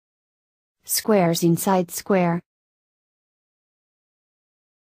Squares inside square.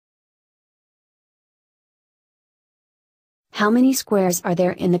 How many squares are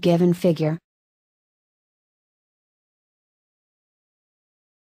there in the given figure?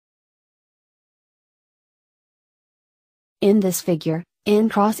 In this figure, n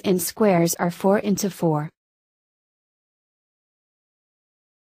cross n squares are 4 into 4.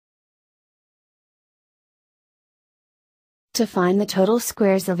 To find the total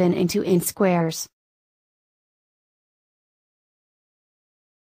squares of n into n squares.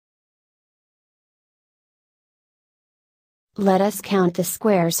 Let us count the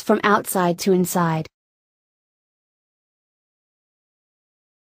squares from outside to inside.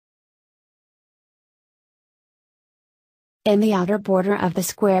 In the outer border of the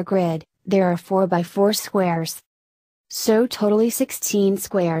square grid, there are 4 by 4 squares. So totally 16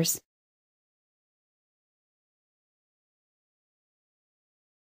 squares.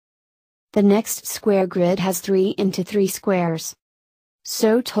 The next square grid has 3 into 3 squares.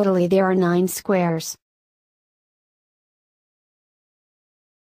 So totally there are 9 squares.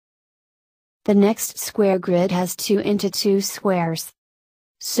 The next square grid has 2 into 2 squares.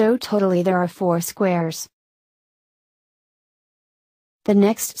 So totally there are 4 squares. The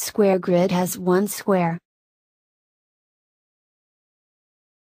next square grid has 1 square.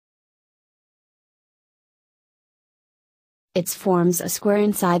 It forms a square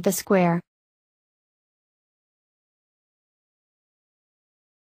inside the square.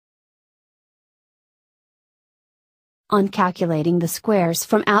 On calculating the squares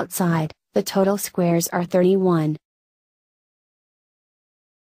from outside, the total squares are 31.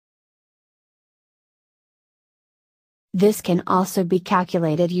 This can also be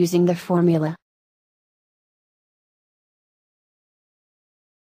calculated using the formula.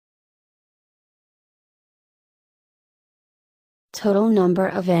 Total number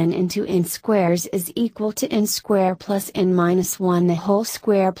of n into n squares is equal to n square plus n minus 1 the whole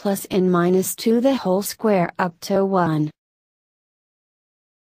square plus n minus 2 the whole square up to 1.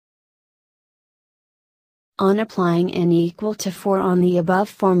 On applying n equal to 4 on the above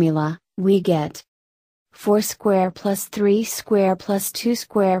formula, we get 4 square plus 3 square plus 2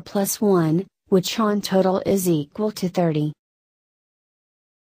 square plus 1, which on total is equal to 30.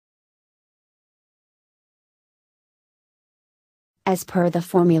 As per the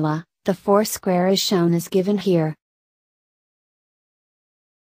formula, the 4 square is shown as given here.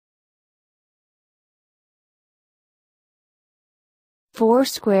 Four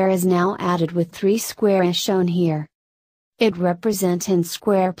square is now added with 3 square as shown here. It represents n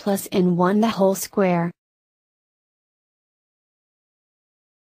square plus n1 the whole square.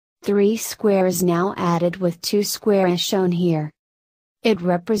 3 square is now added with 2 square as shown here. It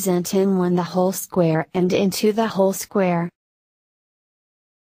represents n1 the whole square and n2 the whole square.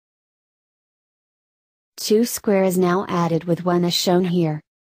 2 square is now added with 1 as shown here.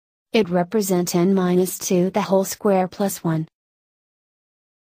 It represents n minus 2 the whole square plus 1.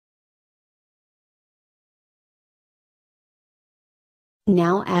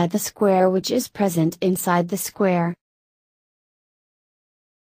 Now add the square which is present inside the square.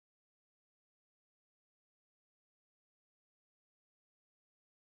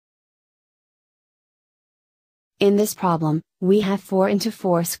 In this problem, we have 4 into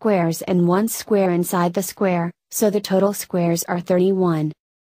 4 squares and 1 square inside the square, so the total squares are 31.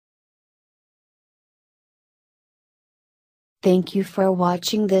 Thank you for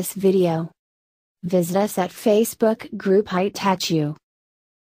watching this video. Visit us at Facebook group Iteach.